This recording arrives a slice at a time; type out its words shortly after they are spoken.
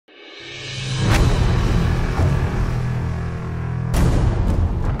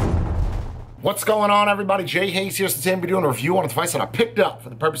What's going on, everybody? Jay Hayes here. Today I'm going to be doing a review on a device that I picked up for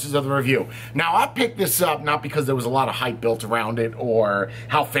the purposes of the review. Now, I picked this up not because there was a lot of hype built around it or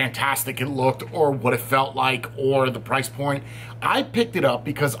how fantastic it looked or what it felt like or the price point. I picked it up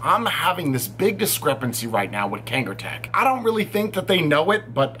because I'm having this big discrepancy right now with Kangertech. I don't really think that they know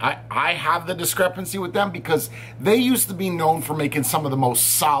it, but I have the discrepancy with them because they used to be known for making some of the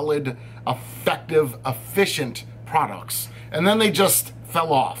most solid, effective, efficient products. And then they just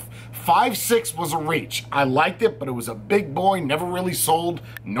fell off. 5.6 was a reach. I liked it, but it was a big boy, never really sold.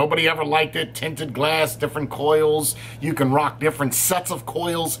 Nobody ever liked it. Tinted glass, different coils. You can rock different sets of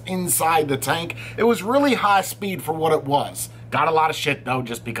coils inside the tank. It was really high speed for what it was. Got a lot of shit though,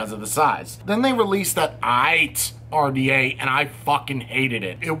 just because of the size. Then they released that RDA, and I fucking hated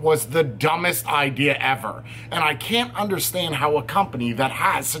it. It was the dumbest idea ever. And I can't understand how a company that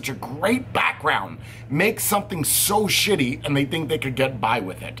has such a great background makes something so shitty and they think they could get by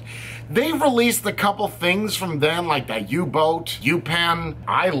with it. They released a couple things from then, like that U-boat, U-pen.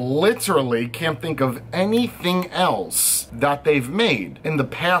 I literally can't think of anything else that they've made in the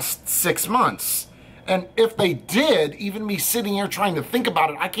past 6 months. And if they did, even me sitting here trying to think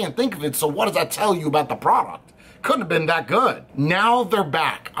about it, I can't think of it, so what does that tell you about the product? Couldn't have been that good. Now they're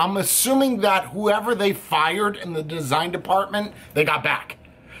back. I'm assuming that whoever they fired in the design department, they got back.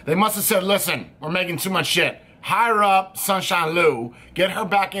 They must have said, listen, we're making too much shit. Hire up Sunshine Lou, get her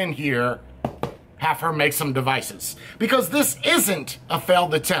back in here, have her make some devices. Because this isn't a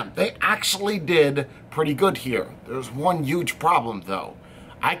failed attempt. They actually did pretty good here. There's one huge problem though.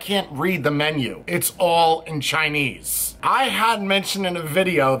 I can't read the menu. It's all in Chinese. I had mentioned in a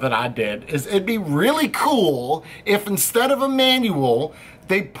video that I did is it'd be really cool if instead of a manual,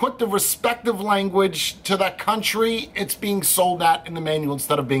 they put the respective language to that country it's being sold at in the manual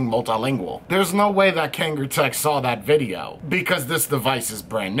instead of being multilingual. There's no way that Kangertech saw that video because this device is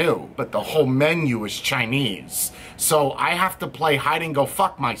brand new, but the whole menu is Chinese. So I have to play hide and go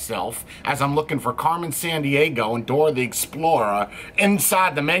fuck myself as I'm looking for Carmen Sandiego and Dora the Explorer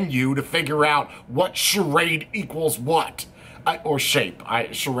inside the menu to figure out what charade equals what. Or shape.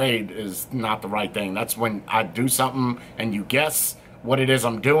 Charade is not the right thing. That's when I do something and you guess what it is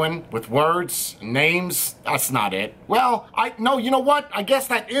I'm doing with words, names. That's not it. Well, no, you know what? I guess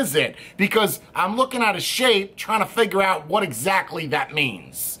that is it because I'm looking at a shape trying to figure out what exactly that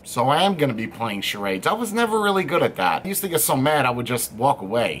means. So I am gonna be playing charades. I was never really good at that. I used to get so mad I would just walk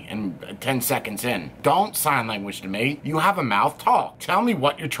away and 10 seconds in. Don't sign language to me. You have a mouth, talk. Tell me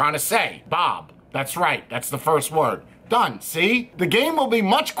what you're trying to say. Bob. That's right. That's the first word. Done. See? The game will be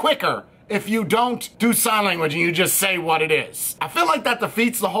much quicker if you don't do sign language and you just say what it is. I feel like that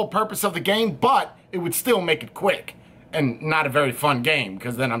defeats the whole purpose of the game, but it would still make it quick and not a very fun game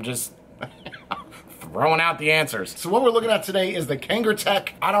because then I'm just throwing out the answers. So what we're looking at today is the Kangertech,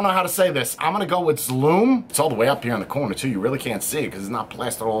 I don't know how to say this. I'm gonna go with Xlum. It's all the way up here in the corner too. You really can't see it because it's not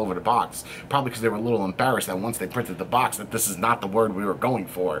plastered all over the box. Probably because they were a little embarrassed that once they printed the box that this is not the word we were going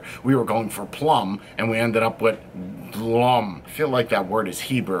for. We were going for plum and we ended up with Xlum. I feel like that word is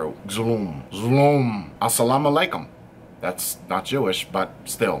Hebrew. Xlum. Xlum. Assalamu alaikum. That's not Jewish, but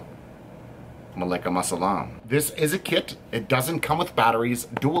still. Malaikum assalam. This is a kit. It doesn't come with batteries.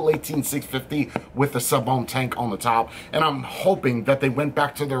 Dual 18650 with a sub-ohm tank on the top. And I'm hoping that they went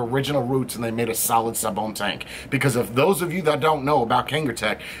back to their original roots and they made a solid sub-ohm tank. Because if those of you that don't know about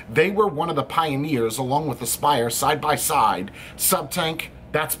Kangertech, they were one of the pioneers along with Aspire side by side. Sub-tank,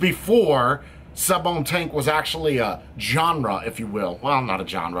 that's before sub-ohm tank was actually a genre, if you will. Well, not a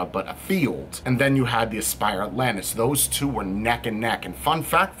genre, but a field. And then you had the Aspire Atlantis. Those two were neck and neck. And fun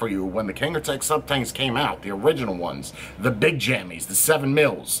fact for you, when the Kangertech sub-tanks came out, the original ones, the big jammies, the 7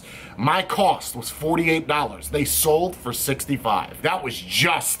 mils, my cost was $48. They sold for $65. That was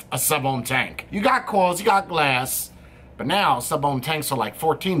just a sub-ohm tank. You got coils, you got glass, but now sub-ohm tanks are like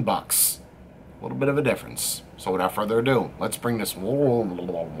 14 bucks. A little bit of a difference. So without further ado, let's bring this. It's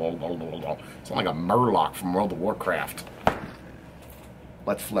like a Murloc from World of Warcraft.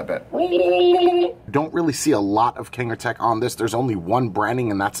 Let's flip it. Don't really see a lot of Kangertech on this. There's only one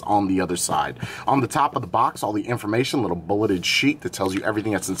branding and that's on the other side. On the top of the box, all the information, little bulleted sheet that tells you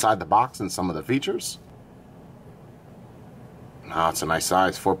everything that's inside the box and some of the features. Ah, it's a nice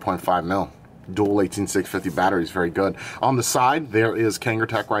size, 4.5 mil. Dual 18650 battery is very good. On the side, there is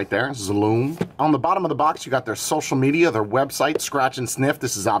Kangertech right there, Xlum. On the bottom of the box, you got their social media, their website, Scratch and Sniff.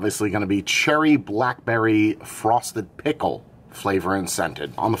 This is obviously going to be cherry blackberry frosted pickle flavor and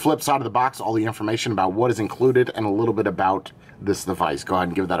scented. On the flip side of the box, all the information about what is included and a little bit about this device. Go ahead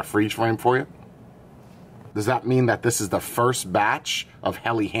and give that a freeze frame for you. Does that mean that this is the first batch of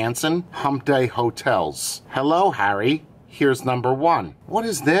Helly Hansen? Hump Day Hotels. Hello, Harry. Here's number 1. What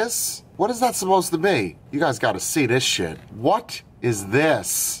is this? What is that supposed to be? You guys gotta see this shit. What is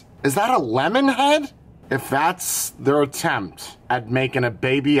this? Is that a lemon head? If that's their attempt at making a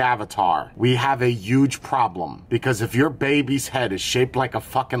baby avatar, we have a huge problem. Because if your baby's head is shaped like a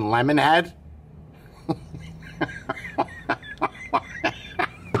fucking lemon head,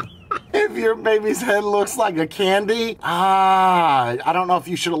 if your baby's head looks like a candy, I don't know if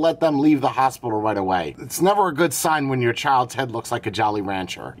you should have let them leave the hospital right away. It's never a good sign when your child's head looks like a Jolly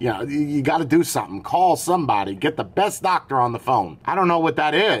Rancher. You know, you gotta do something. Call somebody. Get the best doctor on the phone. I don't know what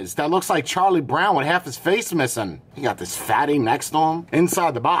that is. That looks like Charlie Brown with half his face missing. You got this fatty next to him.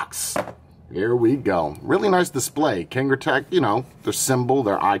 Inside the box. Here we go. Really nice display. Kangertech, you know, their symbol,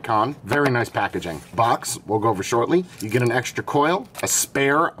 their icon. Very nice packaging. Box, we'll go over shortly. You get an extra coil, a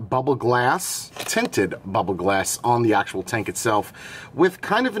spare bubble glass, tinted bubble glass on the actual tank itself with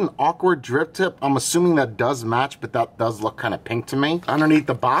kind of an awkward drip tip. I'm assuming that does match, but that does look kind of pink to me. Underneath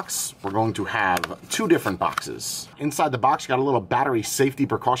the box, we're going to have 2 different boxes. Inside the box, you got a little battery safety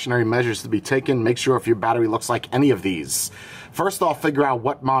precautionary measures to be taken. Make sure if your battery looks like any of these. First off, figure out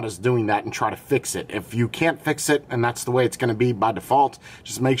what mod is doing that and try to fix it. If you can't fix it, and that's the way it's going to be by default,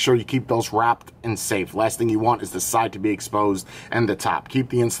 just make sure you keep those wrapped and safe. Last thing you want is the side to be exposed and the top.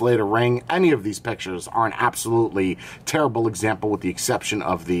 Keep the insulator ring. Any of these pictures are an absolutely terrible example with the exception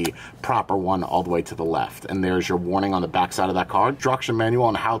of the proper one all the way to the left. And there's your warning on the back side of that card. Instruction manual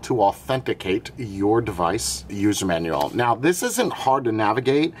on how to authenticate your device. User manual. Now, this isn't hard to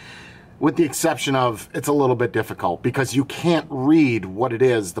navigate, with the exception of it's a little bit difficult because you can't read what it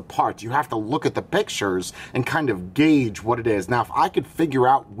is, the parts. You have to look at the pictures and kind of gauge what it is. Now, if I could figure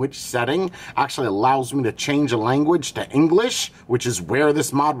out which setting actually allows me to change a language to English, which is where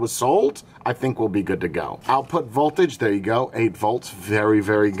this mod was sold, I think we'll be good to go. Output voltage, there you go, 8 volts, very,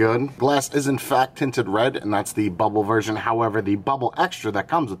 very good. Glass is in fact tinted red, and that's the bubble version. However, the bubble extra that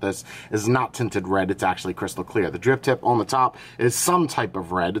comes with this is not tinted red, it's actually crystal clear. The drip tip on the top is some type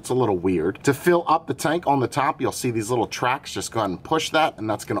of red, it's a little weird. To fill up the tank on the top, you'll see these little tracks. Just go ahead and push that, and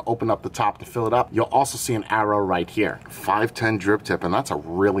that's going to open up the top to fill it up. You'll also see an arrow right here. 510 drip tip, and that's a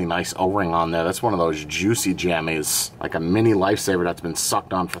really nice O-ring on there. That's one of those juicy jammies, like a mini lifesaver that's been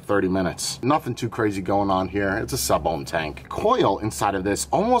sucked on for 30 minutes. Nothing too crazy going on here. It's a sub-ohm tank. Coil inside of this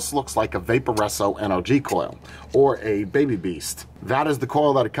almost looks like a Vaporesso NOG coil or a Baby Beast. That is the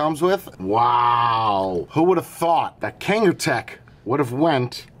coil that it comes with. Wow. Who would have thought that Kangertech would have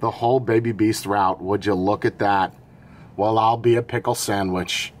went the whole Baby Beast route? Would you look at that? Well, I'll be a pickle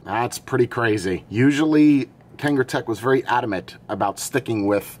sandwich. That's pretty crazy. Usually, Kangertech was very adamant about sticking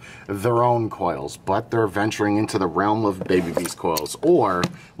with their own coils, but they're venturing into the realm of Baby Beast coils, or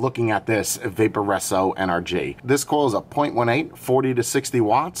looking at this Vaporesso NRG. This coil is a 0.18, 40 to 60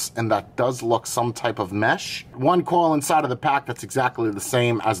 watts, and that does look some type of mesh. One coil inside of the pack that's exactly the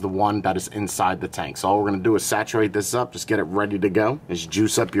same as the one that is inside the tank. So all we're gonna do is saturate this up, just get it ready to go. Just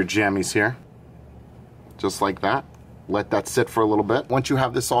juice up your jammies here, just like that. Let that sit for a little bit. Once you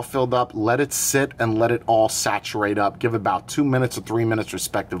have this all filled up, let it sit and let it all saturate up. Give about 2 minutes or 3 minutes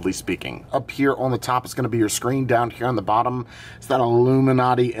respectively speaking. Up here on the top is going to be your screen. Down here on the bottom, it's that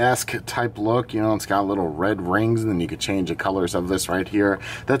Illuminati-esque type look. You know, it's got little red rings, and then you could change the colors of this right here.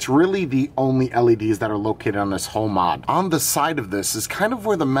 That's really the only LEDs that are located on this whole mod. On the side of this is kind of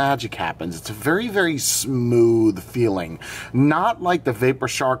where the magic happens. It's a very, very smooth feeling. Not like the Vapor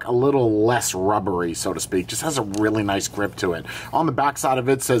Shark, a little less rubbery, so to speak. Just has a really nice grip to it. On the back side of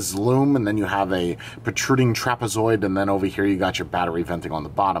it says Xlum, and then you have a protruding trapezoid, and then over here you got your battery venting on the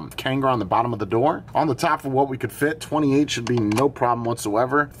bottom. Kanger on the bottom of the door. On the top for what we could fit, 28 should be no problem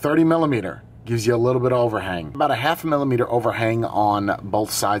whatsoever. 30 millimeter. Gives you a little bit of overhang. About a 0.5 millimeter overhang on both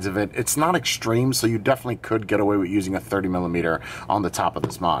sides of it. It's not extreme, so you definitely could get away with using a 30 millimeter on the top of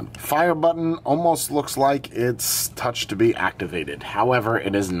this mod. Fire button almost looks like it's touch to be activated. However,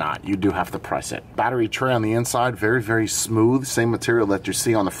 it is not. You do have to press it. Battery tray on the inside, very, very smooth. Same material that you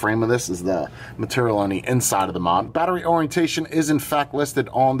see on the frame of this is the material on the inside of the mod. Battery orientation is in fact listed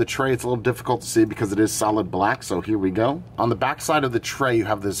on the tray. It's a little difficult to see because it is solid black, so here we go. On the back side of the tray, you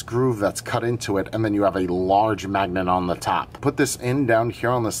have this groove that's cut into it, and then you have a large magnet on the top. Put this in down here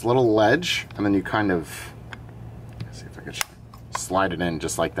on this little ledge, and then you kind of, let's see if I can slide it in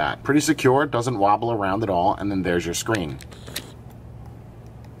just like that. Pretty secure, doesn't wobble around at all, and then there's your screen.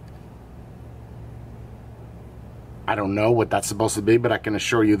 I don't know what that's supposed to be, but I can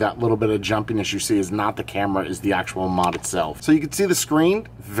assure you that little bit of jumpiness you see is not the camera, is the actual mod itself. So you can see the screen,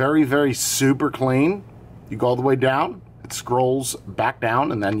 very, very super clean. You go all the way down, it scrolls back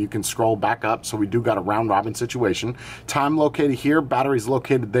down, and then you can scroll back up. So we do got a round robin situation. Time located here, batteries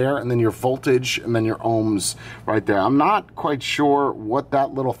located there, and then your voltage, and then your ohms right there. I'm not quite sure what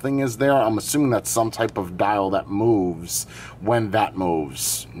that little thing is there. I'm assuming that's some type of dial that moves when that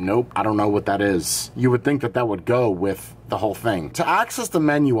moves. Nope, I don't know what that is. You would think that that would go with the whole thing. To access the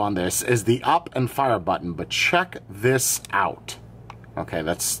menu on this is the up and fire button, but check this out. Okay,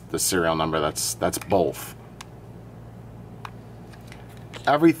 that's the serial number, that's both.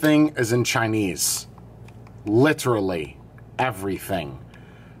 Everything is in Chinese. Literally everything.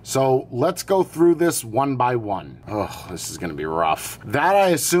 So let's go through this one by one. Oh, this is gonna be rough. That, I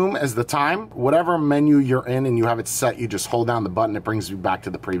assume, is the time. Whatever menu you're in and you have it set, you just hold down the button, it brings you back to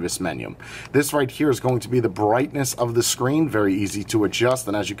the previous menu. This right here is going to be the brightness of the screen, very easy to adjust,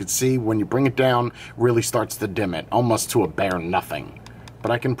 and as you can see, when you bring it down, really starts to dim it, almost to a bare nothing. But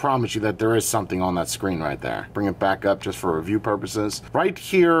I can promise you that there is something on that screen right there. Bring it back up just for review purposes. Right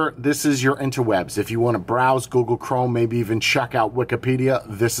here, this is your interwebs. If you want to browse Google Chrome, maybe even check out Wikipedia,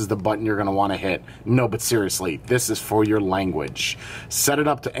 this is the button you're going to want to hit. No, but seriously, this is for your language. Set it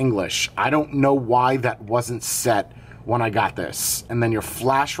up to English. I don't know why that wasn't set when I got this. And then your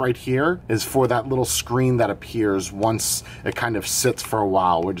flash right here is for that little screen that appears once it kind of sits for a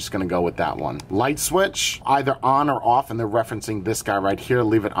while. We're just gonna go with that one. Light switch, either on or off, and they're referencing this guy right here.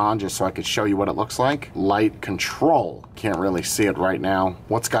 Leave it on just so I could show you what it looks like. Light control, can't really see it right now.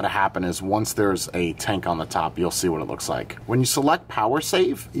 What's gotta happen is once there's a tank on the top, you'll see what it looks like. When you select power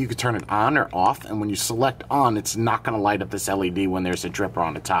save, you can turn it on or off, and when you select on, it's not gonna light up this LED when there's a dripper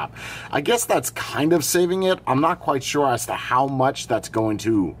on the top. I guess that's kind of saving it. I'm not quite sure as to how much that's going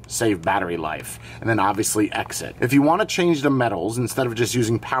to save battery life. And then obviously exit. If you want to change the metals, instead of just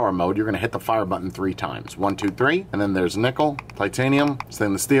using power mode, you're going to hit the fire button 3 times. 1, 2, 3. And then there's nickel, titanium,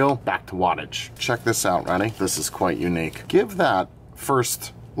 stainless steel, back to wattage. Check this out, ready? This is quite unique. Give that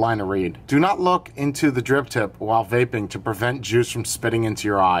first line of read. Do not look into the drip tip while vaping to prevent juice from spitting into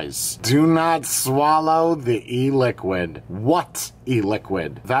your eyes. Do not swallow the e-liquid. What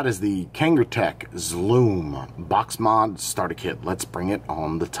e-liquid? That is the Kangertech Xlum box mod starter kit. Let's bring it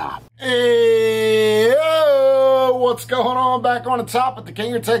on the top. Hey, what's going on back on the top with the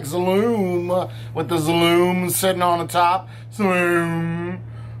Kangertech Xlum, with the Xlum sitting on the top. Xlum.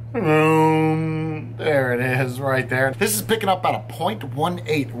 There it is right there. This is picking up at a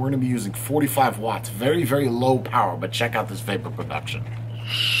 0.18. We're going to be using 45 watts. Very, very low power, but check out this vapor production.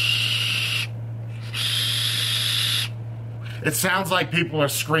 It sounds like people are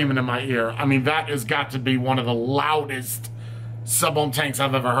screaming in my ear. I mean, that has got to be one of the loudest sub-ohm tanks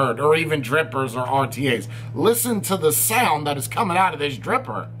I've ever heard, or even drippers or RTAs. Listen to the sound that is coming out of this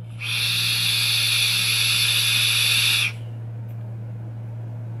dripper.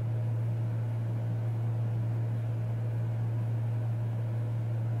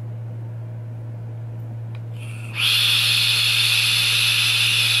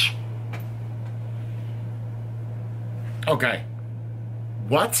 Okay.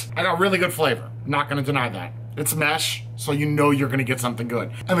 What? I got really good flavor. Not gonna deny that. It's mesh, so you know you're gonna get something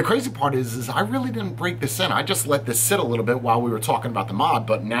good. And the crazy part is I really didn't break this in. I just let this sit a little bit while we were talking about the mod,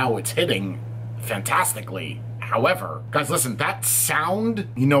 but now it's hitting fantastically. However, guys, listen, that sound,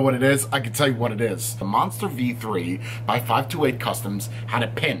 you know what it is? I can tell you what it is. The Monster V3 by 528 Customs had a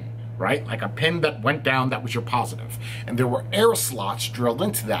pin, right? Like a pin that went down, that was your positive. And there were air slots drilled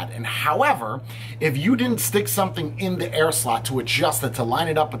into that. And however, if you didn't stick something in the air slot to adjust it, to line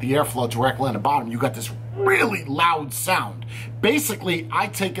it up with the airflow directly on the bottom, you got this really loud sound. Basically, I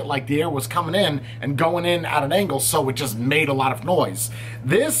take it like the air was coming in and going in at an angle, so it just made a lot of noise.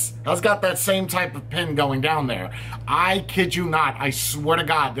 This has got that same type of pin going down there. I kid you not, I swear to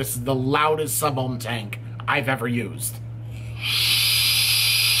God, this is the loudest sub-ohm tank I've ever used.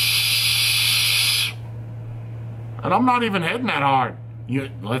 And I'm not even hitting that hard.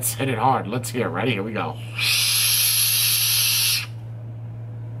 Let's hit it hard. Let's hear it. Ready? Here we go.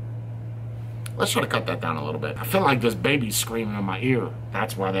 Let's try to cut that down a little bit. I feel like this baby's screaming in my ear.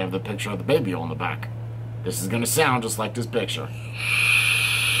 That's why they have the picture of the baby on the back. This is gonna sound just like this picture.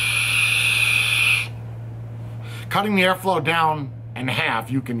 Cutting the airflow down in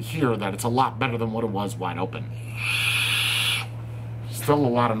half, you can hear that it's a lot better than what it was wide open. Still a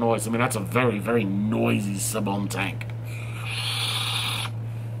lot of noise. I mean, that's a very, very noisy sub-ohm tank.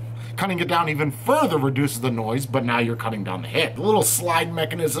 Cutting it down even further reduces the noise, but now you're cutting down the hit. The little slide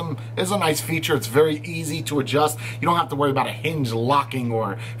mechanism is a nice feature. It's very easy to adjust. You don't have to worry about a hinge locking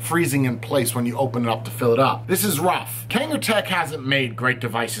or freezing in place when you open it up to fill it up. This is rough. Kangertech hasn't made great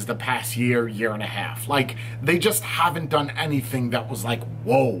devices the past year, year and a half. Like, they just haven't done anything that was like,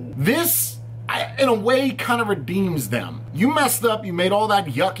 whoa. This in a way, kind of redeems them. You messed up, you made all that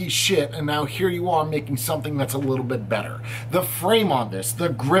yucky shit, and now here you are making something that's a little bit better. The frame on this, the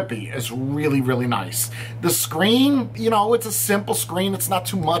grippy, is really, really nice. The screen, you know, it's a simple screen. It's not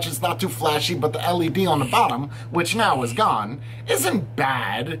too much, it's not too flashy, but the LED on the bottom, which now is gone, isn't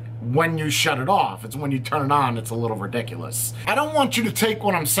bad when you shut it off. It's when you turn it on, it's a little ridiculous. I don't want you to take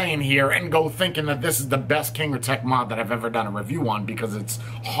what I'm saying here and go thinking that this is the best Kangertech mod that I've ever done a review on, because it's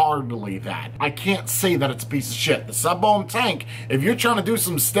hardly that. I can't say that it's a piece of shit. The sub-ohm tank, if you're trying to do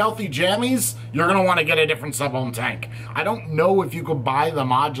some stealthy jammies, you're gonna want to get a different sub-ohm tank. I don't know if you could buy the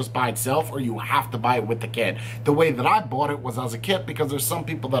mod just by itself or you have to buy it with the kit. The way that I bought it was as a kit, because there's some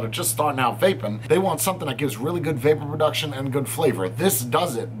people that are just starting out vaping. They want something that gives really good vapor production and good flavor. This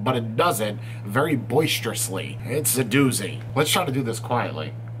does it, but it does it very boisterously. It's a doozy. Let's try to do this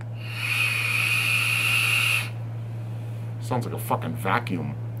quietly. Sounds like a fucking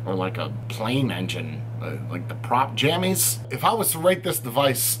vacuum, or like a plane engine, like the prop jammies. If I was to rate this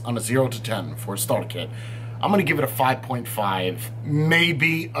device on a 0 to 10 for a starter kit, I'm gonna give it a 5.5,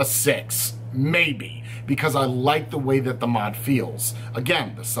 maybe a 6, maybe, because I like the way that the mod feels.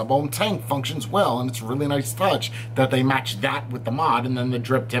 Again, the sub-ohm tank functions well, and it's a really nice touch that they match that with the mod, and then the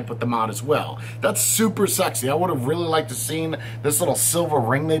drip tip with the mod as well. That's super sexy. I would have really liked to seen this little silver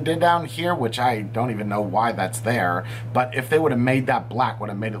ring they did down here, which I don't even know why that's there, but if they would have made that black, would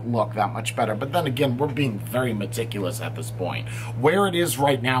have made it look that much better. But then again, we're being very meticulous at this point. Where it is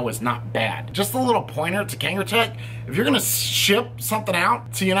right now is not bad. Just a little pointer to Kangertech: if you're gonna ship something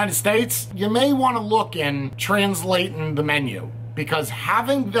out to the United States, you may want to look in translating the menu, because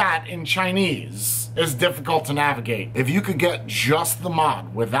having that in Chinese is difficult to navigate. If you could get just the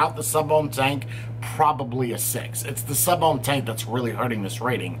mod without the sub-ohm tank, probably a 6. It's the sub-ohm tank that's really hurting this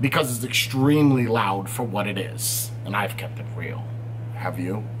rating, because it's extremely loud for what it is. And I've kept it real. Have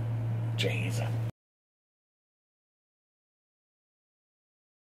you? Jay Xlum.